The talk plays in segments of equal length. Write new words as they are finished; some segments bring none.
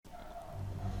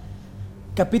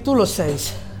Capítulo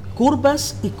 6.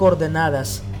 Curvas y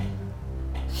coordenadas.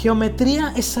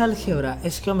 Geometría es álgebra,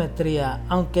 es geometría,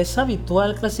 aunque es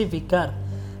habitual clasificar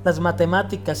las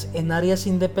matemáticas en áreas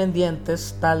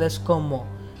independientes tales como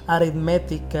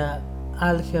aritmética,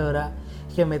 álgebra,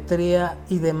 geometría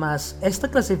y demás. Esta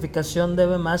clasificación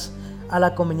debe más a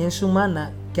la conveniencia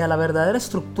humana que a la verdadera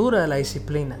estructura de la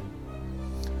disciplina.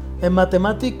 En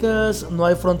matemáticas no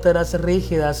hay fronteras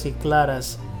rígidas y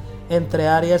claras entre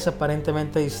áreas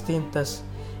aparentemente distintas,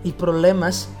 y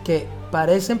problemas que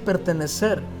parecen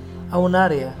pertenecer a un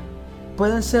área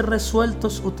pueden ser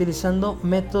resueltos utilizando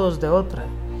métodos de otra.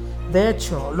 De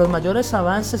hecho, los mayores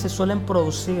avances se suelen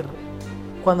producir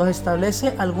cuando se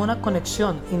establece alguna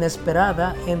conexión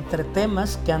inesperada entre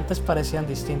temas que antes parecían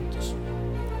distintos.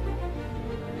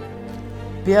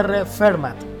 Pierre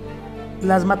Fermat.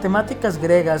 Las matemáticas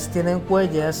griegas tienen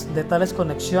huellas de tales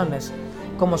conexiones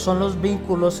como son los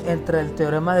vínculos entre el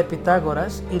teorema de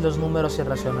Pitágoras y los números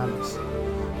irracionales,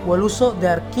 o el uso de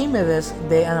Arquímedes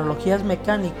de analogías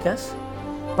mecánicas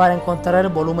para encontrar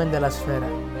el volumen de la esfera.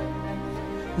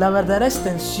 La verdadera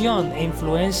extensión e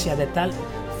influencia de tal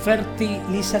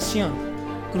fertilización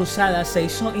cruzada se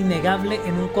hizo innegable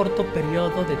en un corto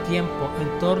periodo de tiempo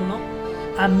en torno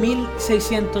a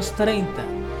 1630.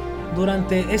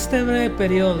 Durante este breve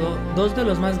periodo, dos de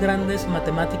los más grandes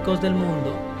matemáticos del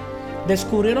mundo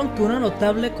descubrieron que una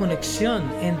notable conexión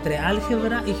entre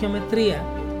álgebra y geometría.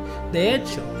 De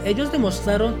hecho, ellos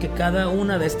demostraron que cada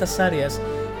una de estas áreas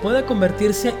puede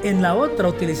convertirse en la otra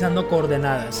utilizando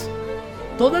coordenadas.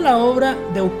 Toda la obra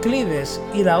de Euclides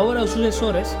y la obra de sus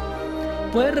sucesores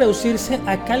puede reducirse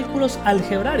a cálculos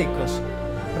algebraicos.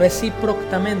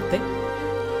 Recíprocamente,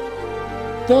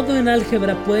 todo en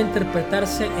álgebra puede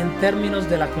interpretarse en términos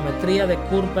de la geometría de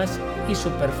curvas y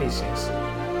superficies.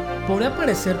 Podría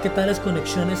parecer que tales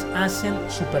conexiones hacen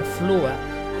superflua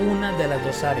una de las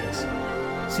dos áreas.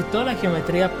 Si toda la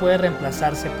geometría puede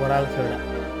reemplazarse por álgebra,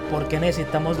 ¿por qué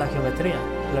necesitamos la geometría?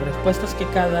 La respuesta es que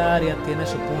cada área tiene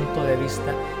su punto de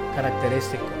vista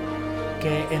característico,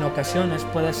 que en ocasiones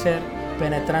puede ser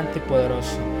penetrante y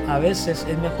poderoso. A veces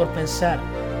es mejor pensar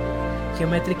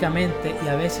geométricamente y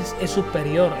a veces es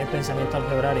superior el pensamiento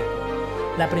algebraico.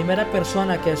 La primera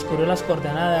persona que descubrió las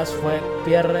coordenadas fue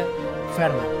Pierre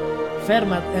Fermat.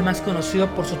 Fermat es más conocido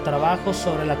por su trabajo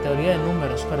sobre la teoría de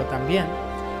números, pero también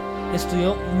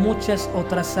estudió muchas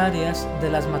otras áreas de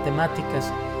las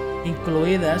matemáticas,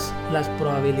 incluidas la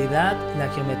probabilidad, la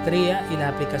geometría y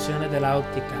las aplicaciones de la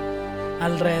óptica.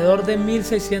 Alrededor de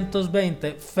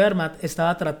 1620, Fermat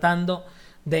estaba tratando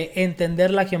de entender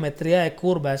la geometría de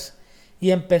curvas y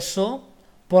empezó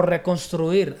por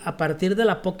reconstruir, a partir de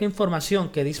la poca información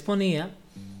que disponía,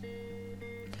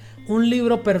 un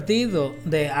libro perdido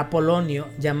de Apolonio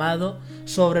llamado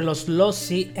Sobre los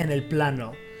loci en el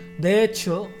plano. De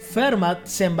hecho, Fermat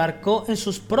se embarcó en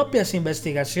sus propias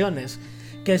investigaciones,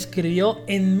 que escribió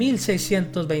en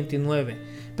 1629,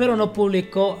 pero no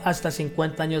publicó hasta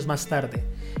 50 años más tarde,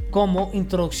 como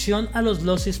Introducción a los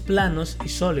locis planos y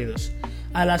sólidos.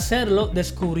 Al hacerlo,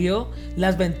 descubrió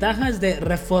las ventajas de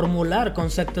reformular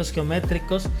conceptos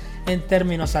geométricos en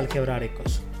términos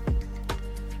algebraicos.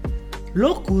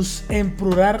 Locus en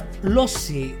plural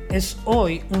loci es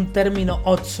hoy un término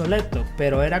obsoleto,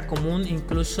 pero era común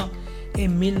incluso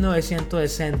en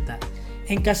 1960.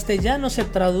 En castellano se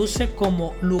traduce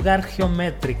como lugar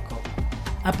geométrico.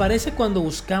 Aparece cuando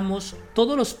buscamos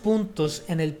todos los puntos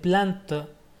en el plano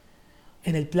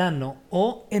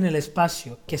o en el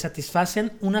espacio que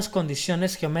satisfacen unas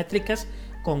condiciones geométricas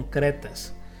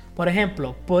concretas. Por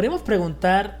ejemplo, podríamos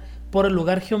preguntar por el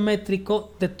lugar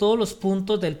geométrico de todos los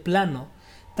puntos del plano,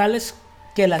 tales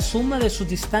que la suma de sus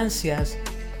distancias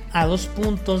a dos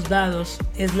puntos dados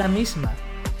es la misma.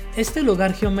 Este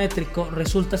lugar geométrico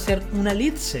resulta ser una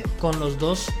elipse con los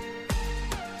dos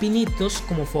pinitos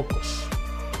como focos.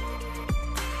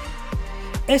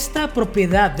 Esta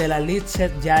propiedad de la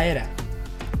elipse ya era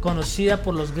conocida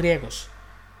por los griegos.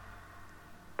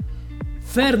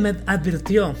 Fermat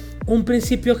advirtió un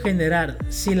principio general: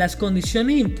 si las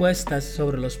condiciones impuestas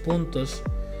sobre los puntos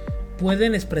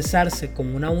pueden expresarse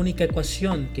como una única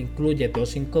ecuación que incluye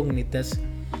dos incógnitas,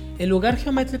 el lugar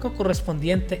geométrico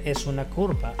correspondiente es una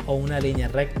curva o una línea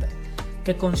recta,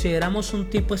 que consideramos un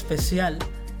tipo especial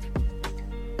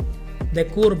de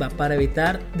curva para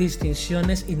evitar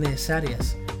distinciones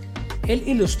innecesarias. Él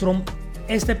ilustró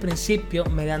este principio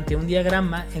mediante un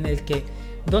diagrama en el que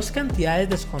dos cantidades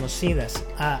desconocidas,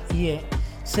 A y E,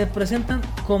 se presentan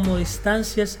como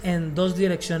distancias en dos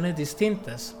direcciones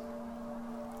distintas.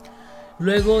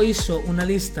 Luego hizo una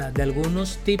lista de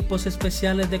algunos tipos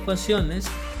especiales de ecuaciones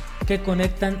que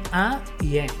conectan A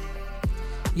y E.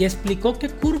 y explicó que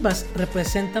curvas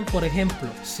representan, por ejemplo,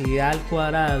 si a al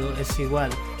cuadrado es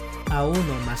igual a 1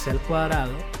 más c al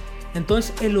cuadrado,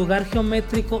 entonces el lugar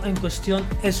geométrico en cuestión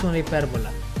es una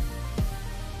hipérbola.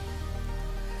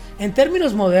 En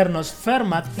términos modernos,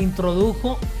 Fermat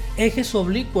introdujo ejes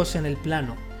oblicuos en el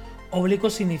plano. Oblicuo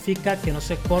significa que no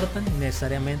se cortan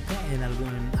necesariamente en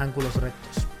ángulos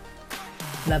rectos.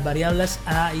 Las variables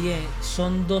a y e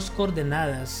son dos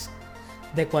coordenadas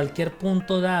de cualquier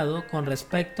punto dado con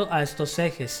respecto a estos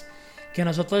ejes, que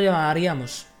nosotros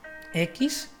llamaríamos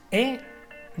x, e,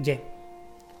 y.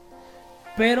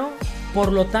 Pero,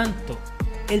 por lo tanto,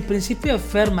 el principio de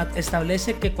Fermat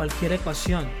establece que cualquier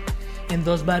ecuación en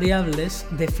dos variables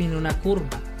define una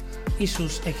curva, y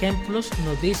sus ejemplos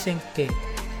nos dicen qué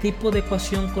tipo de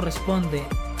ecuación corresponde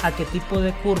a qué tipo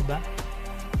de curva,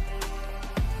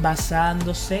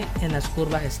 basándose en las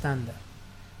curvas estándar,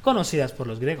 conocidas por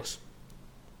los griegos.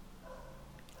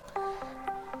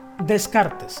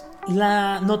 Descartes.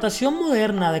 La notación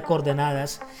moderna de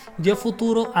coordenadas dio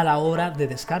futuro a la obra de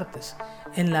Descartes.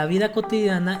 En la vida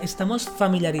cotidiana estamos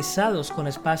familiarizados con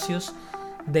espacios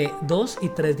de 2 y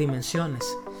 3 dimensiones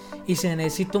y se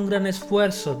necesita un gran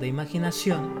esfuerzo de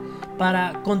imaginación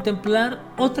para contemplar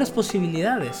otras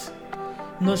posibilidades.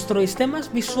 Nuestro sistema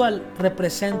visual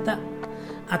representa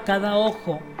a cada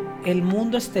ojo el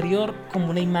mundo exterior como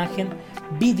una imagen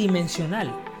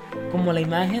bidimensional, como la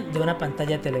imagen de una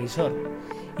pantalla de televisor.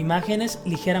 Imágenes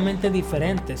ligeramente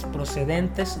diferentes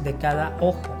procedentes de cada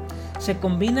ojo se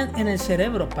combinan en el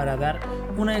cerebro para dar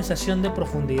una sensación de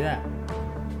profundidad,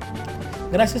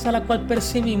 gracias a la cual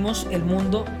percibimos el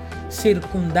mundo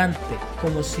circundante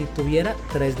como si tuviera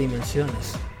 3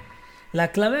 dimensiones.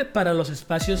 La clave para los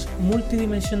espacios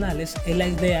multidimensionales es la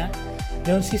idea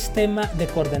de un sistema de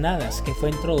coordenadas que fue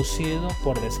introducido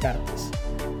por Descartes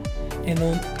en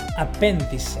un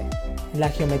apéndice, la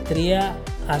geometría,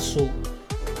 a su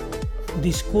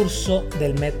discurso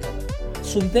del método.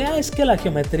 Su idea es que la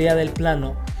geometría del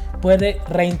plano puede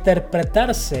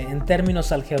reinterpretarse en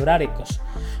términos algebraicos.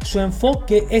 Su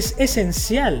enfoque es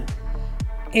esencial,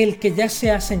 el que ya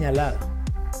se ha señalado.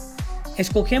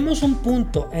 Escogemos un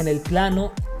punto en el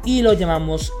plano y lo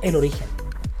llamamos el origen.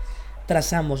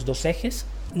 Trazamos dos ejes,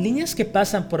 líneas que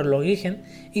pasan por el origen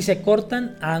y se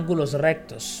cortan a ángulos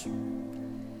rectos.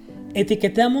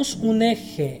 Etiquetamos un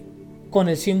eje con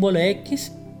el símbolo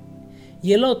X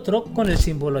y el otro con el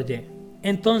símbolo Y.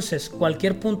 Entonces,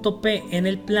 cualquier punto P en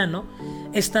el plano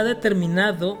está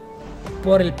determinado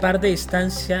por el par de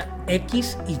distancia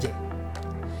X y Y.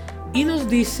 Y nos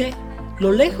dice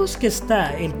lo lejos que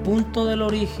está el punto del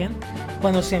origen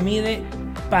cuando se mide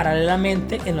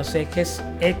paralelamente en los ejes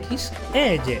X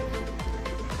e Y,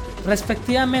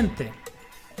 respectivamente.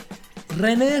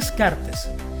 René Descartes.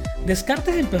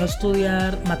 Descartes empezó a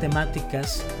estudiar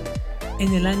matemáticas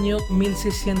en el año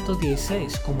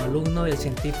 1616 como alumno del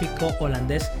científico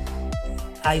holandés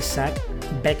Isaac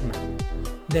Beckman.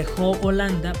 Dejó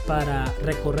Holanda para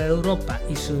recorrer Europa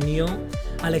y se unió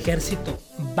al ejército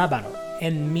bávaro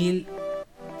en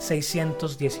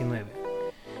 1619.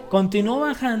 Continuó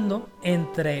viajando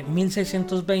entre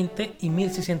 1620 y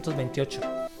 1628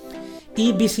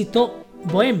 y visitó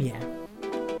Bohemia,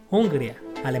 Hungría,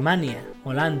 Alemania,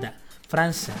 Holanda,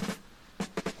 Francia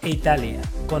e Italia.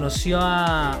 Conoció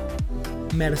a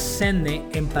Mersenne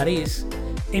en París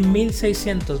en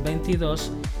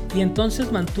 1622 y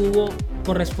entonces mantuvo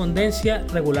correspondencia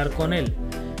regular con él,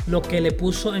 lo que le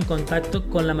puso en contacto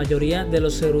con la mayoría de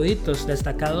los eruditos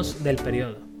destacados del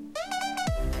periodo.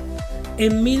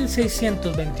 En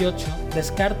 1628,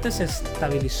 Descartes se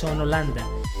estabilizó en Holanda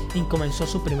y comenzó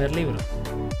su primer libro,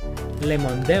 Le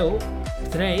Monde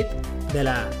Trade de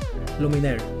la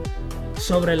Lumière,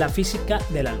 sobre la física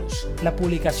de la luz. La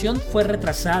publicación fue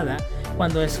retrasada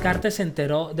cuando Descartes se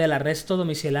enteró del arresto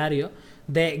domiciliario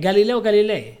de Galileo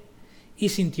Galilei y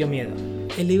sintió miedo.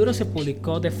 El libro se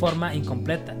publicó de forma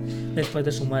incompleta después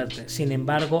de su muerte. Sin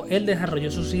embargo, él desarrolló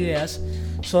sus ideas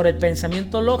sobre el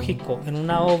pensamiento lógico en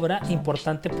una obra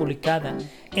importante publicada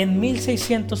en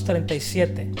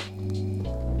 1637,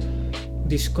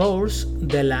 Discours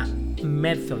de la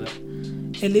méthode.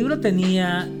 El libro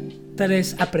tenía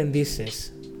 3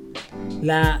 aprendices: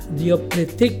 la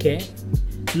dioptrique,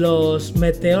 los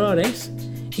meteores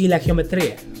y la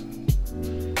geometría.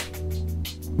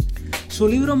 Su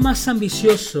libro más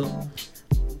ambicioso,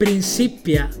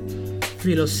 Principia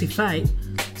Philosophiae,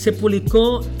 se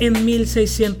publicó en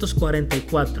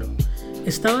 1644.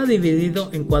 Estaba dividido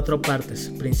en 4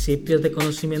 partes: principios de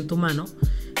conocimiento humano,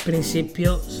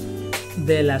 principios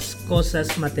de las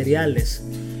cosas materiales,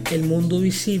 el mundo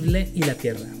visible y la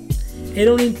tierra.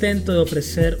 Era un intento de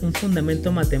ofrecer un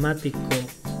fundamento matemático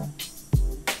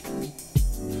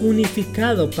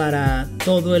unificado para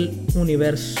todo el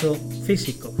universo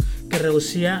físico, que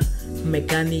reducía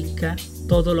mecánica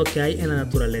todo lo que hay en la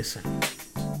naturaleza.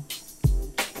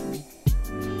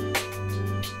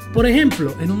 Por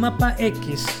ejemplo, en un mapa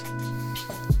X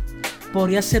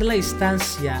podría ser la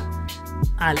distancia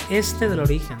al este del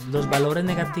origen. Los valores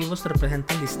negativos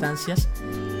representan distancias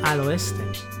al oeste.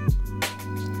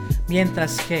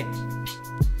 Mientras que,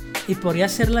 y podría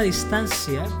ser la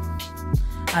distancia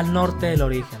al norte del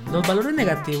origen. Los valores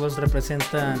negativos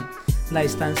representan la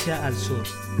distancia al sur.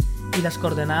 Y las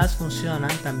coordenadas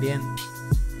funcionan también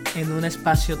en un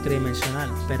espacio tridimensional.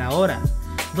 Pero ahora,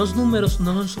 dos números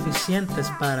no son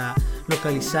suficientes para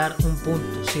localizar un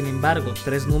punto. Sin embargo,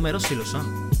 tres números sí lo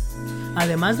son.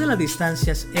 Además de las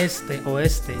distancias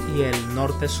este-oeste y el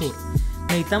norte-sur,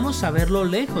 necesitamos saber lo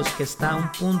lejos que está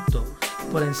un punto,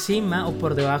 por encima o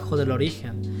por debajo del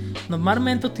origen.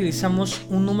 Normalmente utilizamos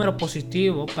un número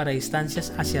positivo para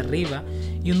distancias hacia arriba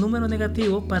y un número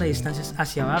negativo para distancias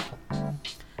hacia abajo.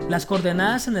 Las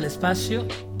coordenadas en el espacio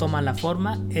toman la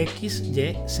forma X,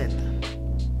 Y, Z.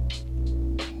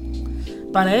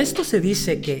 Para esto se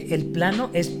dice que el plano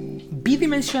es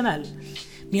bidimensional,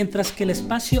 mientras que el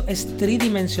espacio es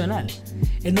tridimensional.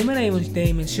 El número de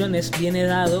dimensiones viene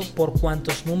dado por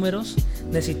cuántos números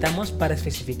necesitamos para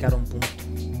especificar un punto.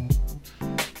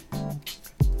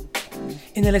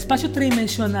 En el espacio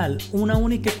tridimensional, una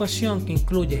única ecuación que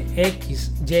incluye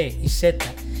X, Y y Z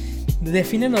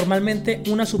define normalmente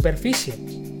una superficie.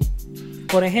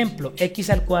 Por ejemplo, X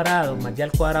al cuadrado más Y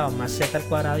al cuadrado más Z al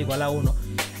cuadrado igual a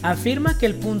 1 afirma que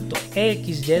el punto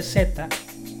X, Y, Z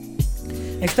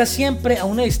está siempre a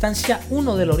una distancia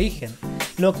 1 del origen,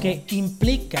 lo que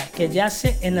implica que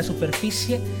yace en la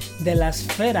superficie de la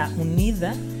esfera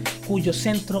unida cuyo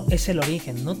centro es el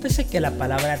origen. Nótese que la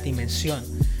palabra dimensión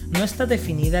no está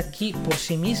definida aquí por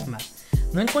sí misma.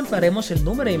 No encontraremos el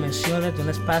número de dimensiones de un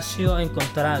espacio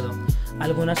encontrado,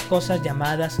 algunas cosas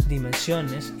llamadas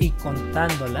dimensiones, y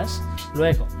contándolas.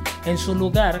 Luego, en su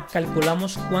lugar,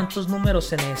 calculamos cuántos números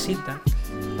se necesitan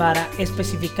para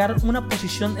especificar una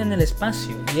posición en el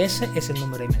espacio, y ese es el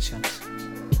número de dimensiones.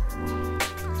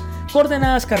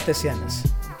 Coordenadas cartesianas.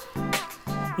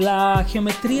 La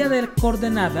geometría de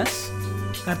coordenadas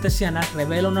cartesianas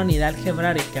revela una unidad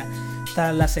algebraica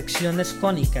tras las secciones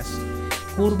cónicas,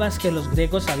 curvas que los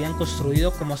griegos habían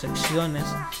construido como secciones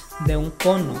de un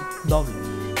cono doble.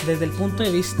 Desde el punto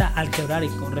de vista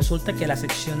algebraico, resulta que las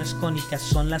secciones cónicas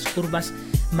son las curvas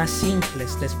más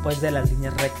simples después de las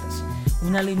líneas rectas.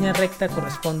 Una línea recta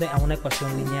corresponde a una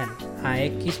ecuación lineal,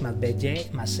 ax más by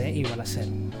más c igual a 0,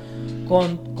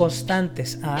 con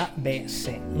constantes a, b,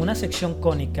 c. Una sección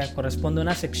cónica corresponde a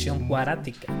una sección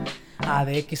cuadrática, a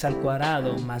de x al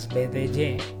cuadrado más b de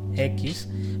y, x,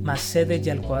 más c de y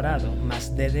al cuadrado,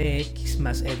 más d de x,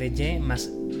 más e de y, más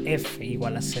f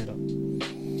igual a 0.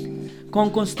 Con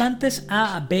constantes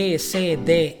a, b, c,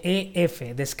 d, e,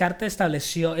 f, Descartes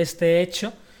estableció este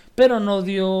hecho, pero no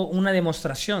dio una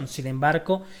demostración. Sin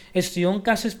embargo, estudió un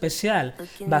caso especial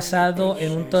basado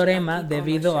en un teorema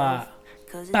debido a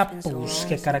Pappus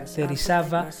que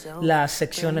caracterizaba las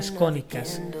secciones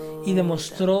cónicas, y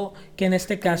demostró que en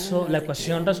este caso la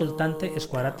ecuación resultante es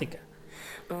cuadrática.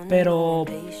 Pero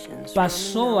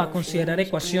pasó a considerar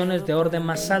ecuaciones de orden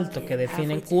más alto que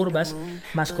definen curvas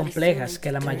más complejas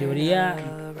que la mayoría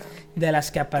de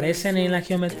las que aparecen en la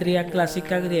geometría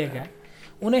clásica griega.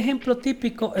 Un ejemplo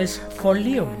típico es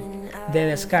Folium de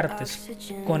Descartes,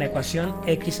 con ecuación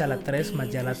x a la 3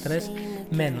 más y a la 3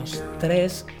 menos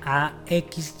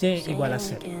 3axy igual a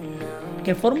 0,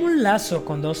 que forma un lazo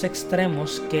con dos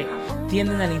extremos que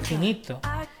tienden al infinito.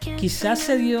 Quizás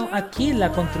se dio aquí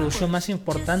la contribución más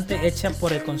importante hecha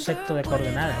por el concepto de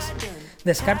coordenadas.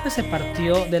 Descartes se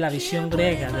partió de la visión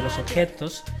griega de los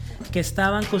objetos que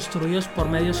estaban construidos por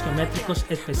medios geométricos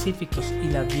específicos y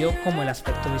las vio como el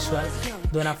aspecto visual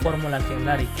de una fórmula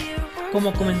algebraica.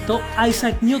 Como comentó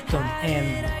Isaac Newton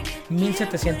en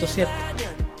 1707,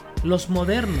 los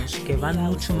modernos, que van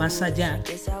mucho más allá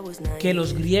que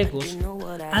los griegos,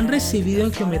 han recibido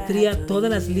en geometría todas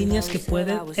las líneas que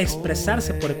pueden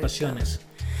expresarse por ecuaciones.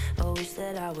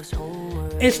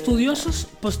 Estudios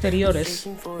posteriores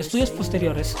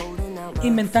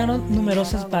inventaron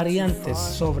numerosas variantes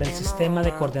sobre el sistema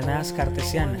de coordenadas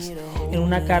cartesianas. En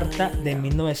una carta de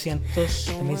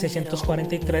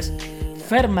 1643,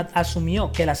 Fermat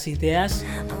asumió que las ideas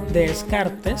de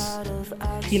Descartes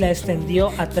y la extendió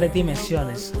a tres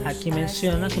dimensiones. Aquí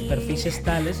menciona superficies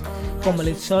tales como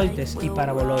elipsoides y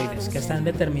paraboloides, que están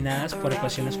determinadas por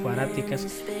ecuaciones cuadráticas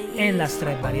en las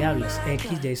tres variables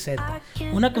x, y, z.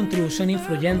 Una contribución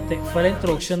influyente fue la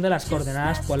introducción de las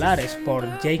coordenadas polares por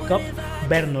Jacob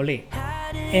Bernoulli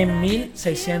En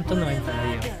 1691,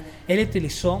 él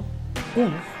utilizó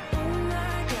un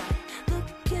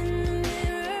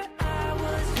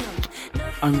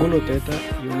ángulo θ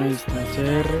y una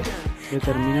distancia r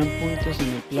determinan puntos en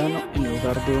el plano en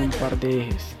lugar de un par de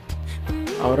ejes.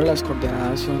 Ahora las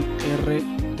coordenadas son r,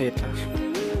 θ.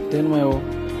 De nuevo,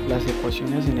 las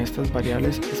ecuaciones en estas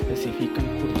variables especifican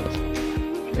curvas,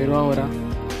 pero ahora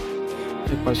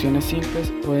ecuaciones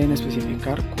simples pueden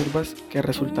especificar curvas que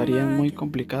resultarían muy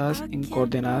complicadas en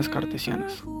coordenadas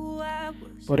cartesianas.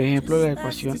 Por ejemplo, la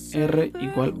ecuación r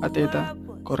igual a θ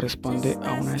corresponde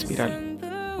a una espiral,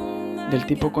 del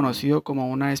tipo conocido como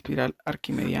una espiral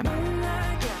arquimediana.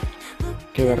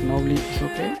 ¿Que Bernoulli hizo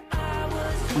qué?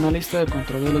 Una lista de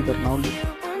control de los Bernoulli.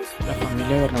 La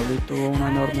familia Bernoulli tuvo una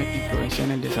enorme influencia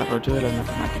en el desarrollo de las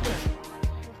matemáticas.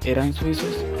 Eran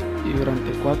suizos y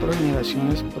durante 4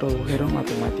 generaciones produjeron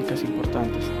matemáticas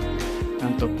importantes,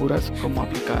 tanto puras como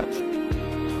aplicadas.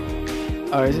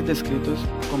 A veces descritos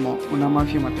como una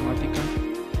mafia matemática,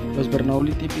 los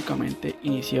Bernoulli típicamente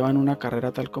iniciaban una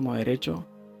carrera tal como derecho,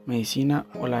 medicina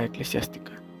o la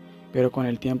eclesiástica, pero con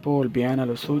el tiempo volvían a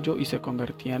lo suyo y se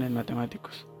convertían en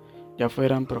matemáticos, ya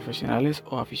fueran profesionales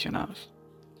o aficionados.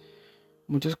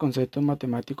 Muchos conceptos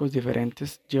matemáticos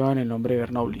diferentes llevan el nombre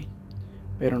Bernoulli,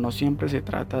 pero no siempre se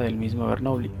trata del mismo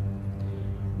Bernoulli.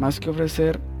 Más que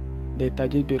ofrecer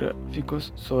detalles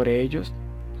biográficos sobre ellos,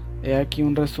 he aquí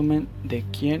un resumen de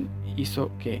quién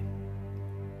hizo qué.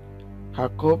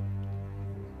 Jacob,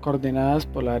 coordenadas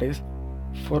polares,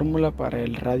 fórmula para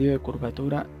el radio de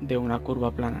curvatura de una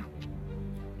curva plana.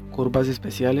 Curvas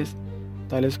especiales,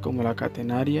 tales como la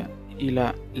catenaria y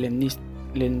la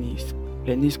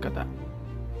leniscata.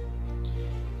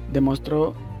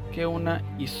 Demostró que una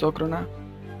isócrona,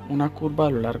 una curva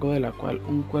a lo largo de la cual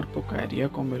un cuerpo caería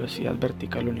con velocidad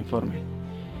vertical uniforme,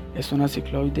 es una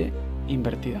cicloide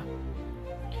invertida.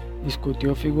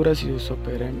 Discutió figuras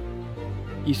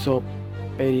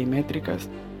isoperimétricas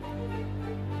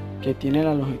que tienen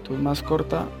la longitud más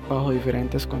corta bajo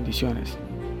diferentes condiciones,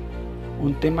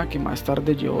 un tema que más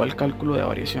tarde llevó al cálculo de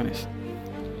variaciones.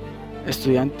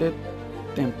 Estudiante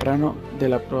temprano de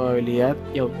la probabilidad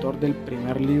y autor del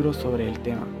primer libro sobre el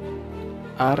tema,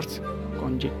 Ars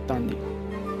Conjectandi.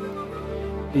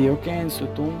 Pidió que en su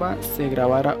tumba se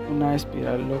grabara una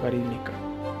espiral logarítmica,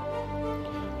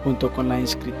 junto con la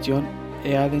inscripción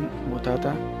Eadem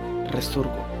mutata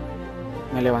resurgo,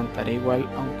 me levantaré igual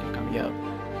aunque cambiado.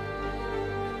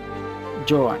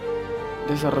 Johann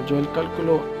desarrolló el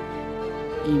cálculo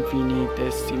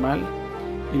infinitesimal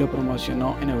y lo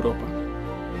promocionó en Europa.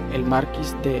 El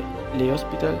Marquis de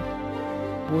L'Hospital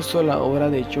puso la obra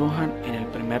de Johann en el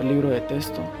primer libro de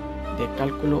texto de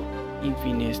cálculo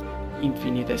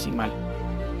infinitesimal.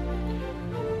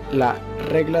 La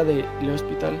regla de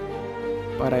L'Hospital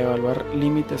para evaluar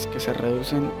límites que se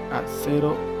reducen a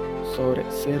 0 sobre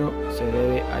 0 se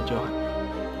debe a Johann.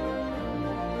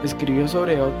 Escribió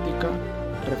sobre óptica,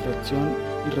 reflexión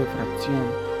y refracción,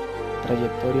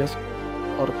 trayectorias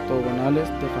ortogonales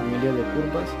de familias de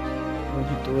curvas,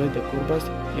 longitudes de curvas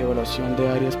y evaluación de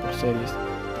áreas por series,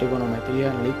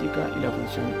 trigonometría analítica y la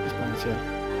función exponencial.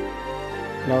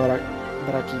 La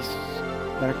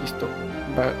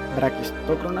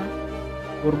braquistócrona,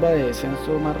 curva de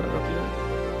descenso más rápida,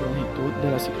 longitud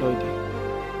de la cicloide.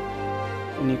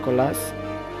 Nicolás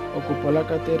ocupó la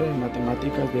cátedra de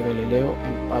matemáticas de Galileo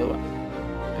en Padua.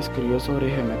 Escribió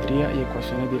sobre geometría y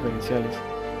ecuaciones diferenciales.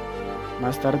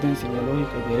 Más tarde enseñó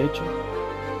lógica y derecho,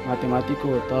 matemático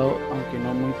dotado aunque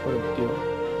no muy productivo.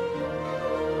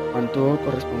 Mantuvo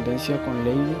correspondencia con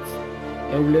Leibniz,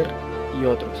 Euler y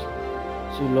otros.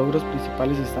 Sus logros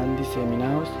principales están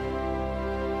diseminados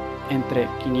entre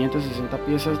 560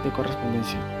 piezas de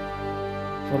correspondencia.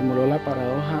 Formuló la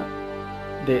paradoja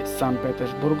de San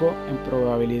Petersburgo en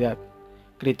probabilidad.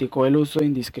 Criticó el uso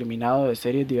indiscriminado de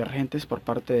series divergentes por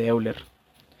parte de Euler.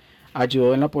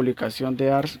 Ayudó en la publicación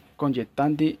de Ars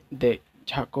Conjectandi de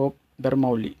Jacob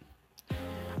Bernoulli.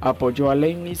 Apoyó a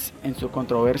Leibniz en su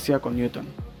controversia con Newton.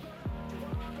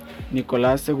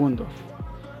 Nicolás II,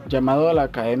 llamado a la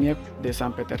Academia de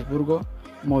San Petersburgo,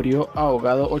 murió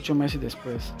ahogado 8 meses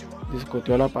después.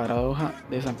 Discutió la paradoja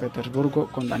de San Petersburgo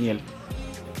con Daniel.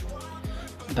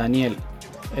 Daniel,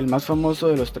 el más famoso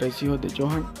de los 3 hijos de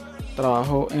Johann,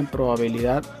 trabajó en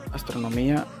probabilidad,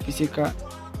 astronomía, física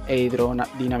e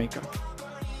hidrodinámica.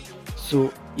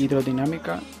 Su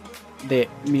hidrodinámica de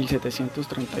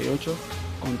 1738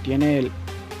 contiene el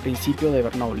principio de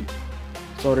Bernoulli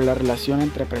sobre la relación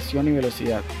entre presión y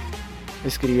velocidad.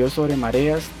 Escribió sobre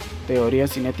mareas, teoría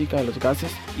cinética de los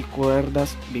gases y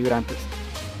cuerdas vibrantes.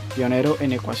 Pionero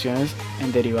en ecuaciones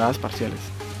en derivadas parciales.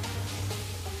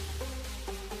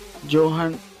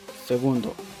 Johann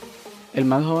II, el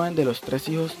más joven de los 3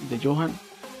 hijos de Johann,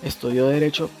 estudió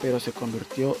Derecho pero se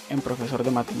convirtió en profesor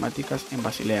de matemáticas en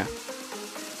Basilea.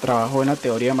 Trabajó en la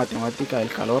teoría matemática del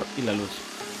calor y la luz.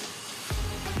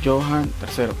 Johann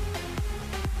III,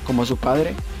 como su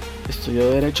padre, estudió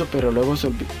Derecho pero luego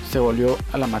se volvió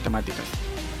a las matemáticas,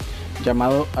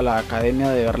 llamado a la Academia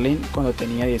de Berlín cuando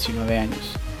tenía 19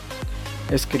 años.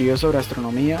 Escribió sobre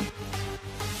astronomía,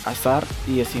 azar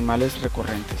y decimales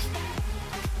recurrentes.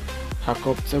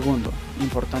 Jacob II,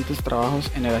 importantes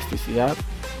trabajos en elasticidad,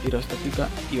 hidrostática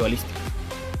y balística.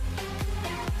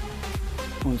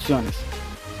 Funciones.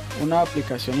 Una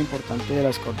aplicación importante de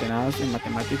las coordenadas en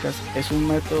matemáticas es un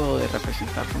método de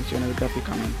representar funciones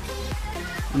gráficamente.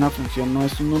 Una función no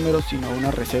es un número sino una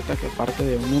receta que parte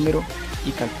de un número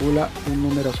y calcula un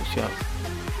número asociado.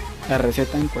 La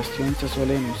receta en cuestión se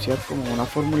suele enunciar como una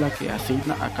fórmula que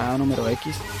asigna a cada número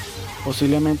x,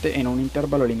 posiblemente en un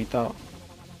intervalo limitado,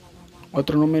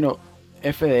 otro número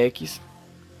f de x.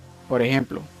 Por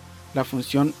ejemplo, la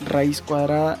función raíz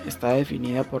cuadrada está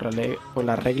definida por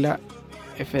la regla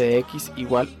f de x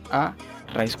igual a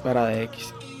raíz cuadrada de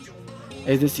x,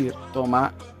 es decir,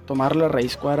 tomar la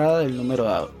raíz cuadrada del número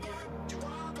dado.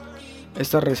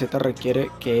 Esta receta requiere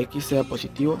que x sea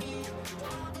positivo.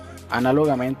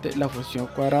 Análogamente, la función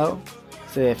cuadrado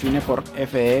se define por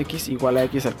f de x igual a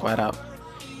x al cuadrado,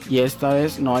 y esta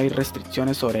vez no hay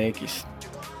restricciones sobre x.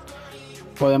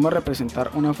 Podemos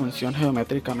representar una función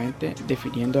geométricamente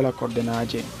definiendo la coordenada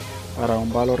y para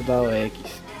un valor dado de x,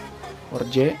 por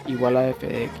y igual a f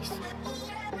de x.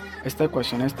 Esta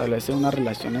ecuación establece una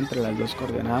relación entre las dos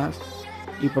coordenadas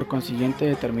y por consiguiente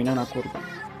determina una curva.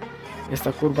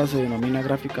 Esta curva se denomina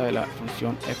gráfica de la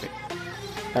función f.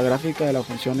 La gráfica de la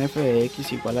función f de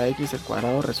x igual a x al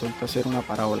cuadrado resulta ser una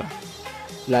parábola.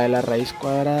 La de la raíz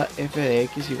cuadrada f de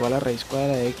x igual a raíz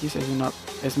cuadrada de x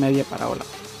es media parábola,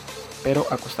 pero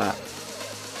acostada.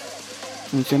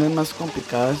 Funciones más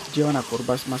complicadas llevan a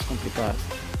curvas más complicadas.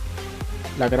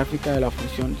 La gráfica de la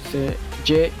función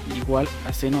y igual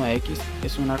a seno de x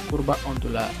es una curva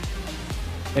ondulada.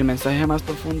 El mensaje más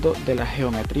profundo de la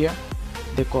geometría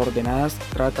de coordenadas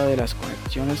trata de las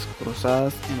conexiones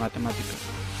cruzadas en matemáticas,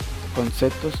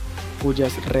 conceptos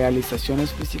cuyas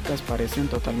realizaciones físicas parecen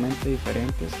totalmente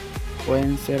diferentes,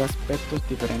 pueden ser aspectos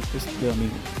diferentes de lo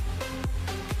mismo.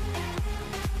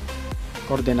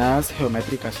 Coordenadas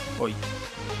geométricas hoy.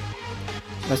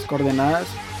 Las coordenadas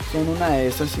son una de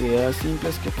esas ideas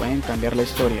simples que pueden cambiar la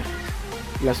historia.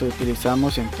 Las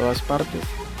utilizamos en todas partes,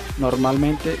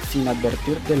 normalmente sin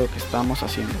advertir de lo que estamos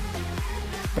haciendo.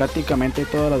 Prácticamente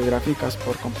todas las gráficas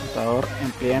por computador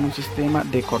emplean un sistema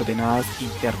de coordenadas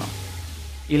interno,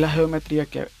 y la geometría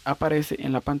que aparece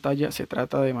en la pantalla se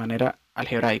trata de manera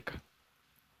algebraica.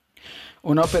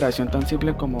 Una operación tan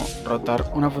simple como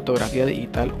rotar una fotografía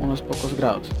digital unos pocos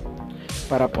grados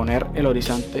para poner el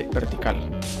horizontal,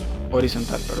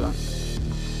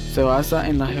 se basa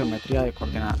en la geometría de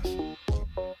coordenadas.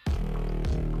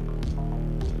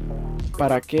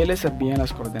 ¿Para qué le servían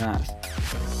las coordenadas?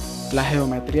 La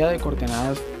geometría de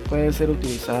coordenadas puede ser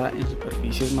utilizada en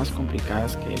superficies más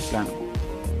complicadas que el plano,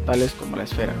 tales como la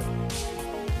esfera.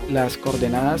 Las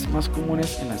coordenadas más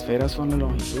comunes en la esfera son la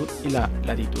longitud y la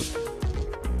latitud.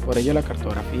 Por ello, la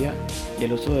cartografía y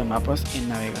el uso de mapas en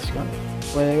navegación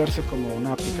puede verse como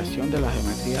una aplicación de la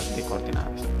geometría de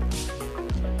coordenadas.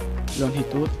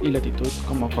 Longitud y latitud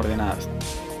como coordenadas.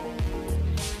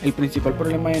 El principal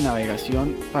problema de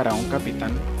navegación para un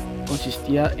capitán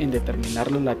consistía en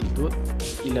determinar la latitud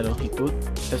y la longitud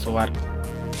de su barco.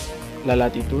 La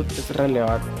latitud es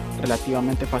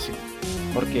relativamente fácil,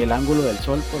 porque el ángulo del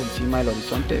sol por encima del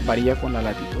horizonte varía con la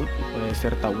latitud y puede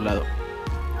ser tabulado.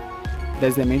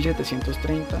 Desde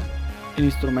 1730, el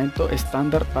instrumento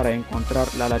estándar para encontrar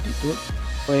la latitud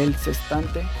fue el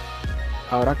sextante,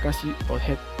 ahora casi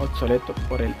obsoleto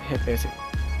por el GPS.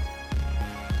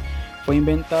 Fue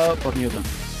inventado por Newton,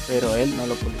 pero él no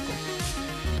lo publicó.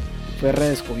 Fue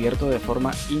redescubierto de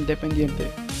forma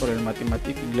independiente por el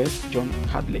matemático inglés John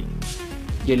Hadley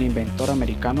y el inventor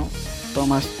americano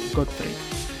Thomas Godfrey.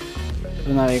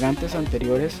 Los navegantes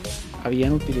anteriores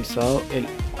habían utilizado el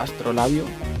astrolabio,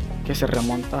 que se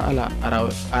remonta a la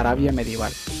Arabia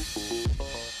medieval.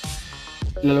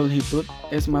 La longitud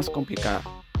es más complicada.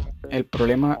 El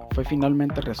problema fue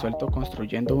finalmente resuelto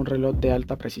construyendo un reloj de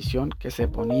alta precisión que se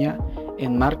ponía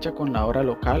en marcha con la hora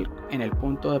local en el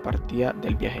punto de partida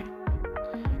del viaje,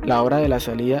 la hora de la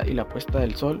salida y la puesta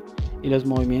del sol, y los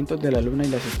movimientos de la luna y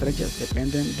las estrellas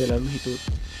dependen de la longitud,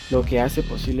 lo que hace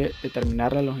posible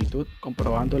determinar la longitud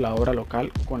comprobando la hora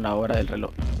local con la hora del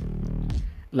reloj.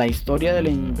 La historia de la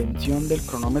invención del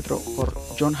cronómetro por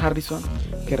John Harrison,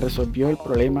 que resolvió el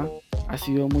problema, ha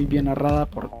sido muy bien narrada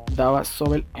por Dava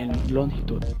Sobel en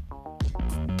Longitud.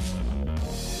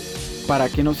 ¿Para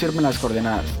qué nos sirven las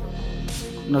coordenadas?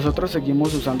 Nosotros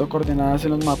seguimos usando coordenadas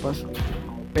en los mapas,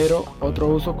 pero otro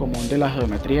uso común de la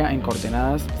geometría en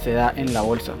coordenadas se da en la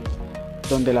bolsa,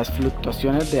 donde las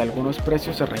fluctuaciones de algunos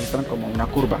precios se registran como una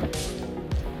curva.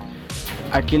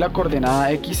 Aquí la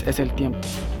coordenada X es el tiempo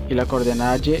y la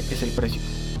coordenada Y es el precio.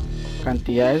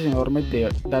 Cantidades enormes de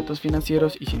datos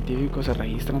financieros y científicos se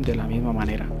registran de la misma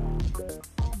manera.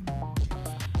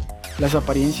 Las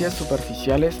apariencias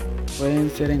superficiales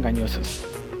pueden ser engañosas.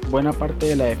 Buena parte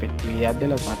de la efectividad de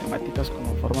las matemáticas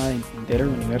como forma de entender el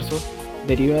universo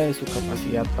deriva de su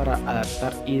capacidad para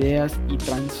adaptar ideas y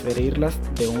transferirlas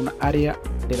de un área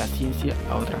de la ciencia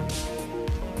a otra.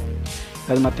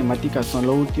 Las matemáticas son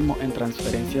lo último en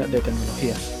transferencia de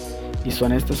tecnología, y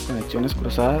son estas conexiones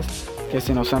cruzadas que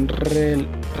se nos han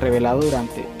revelado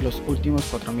durante los últimos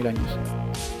 4000 años,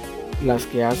 las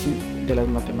que hacen de las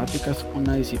matemáticas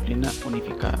una disciplina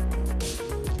unificada.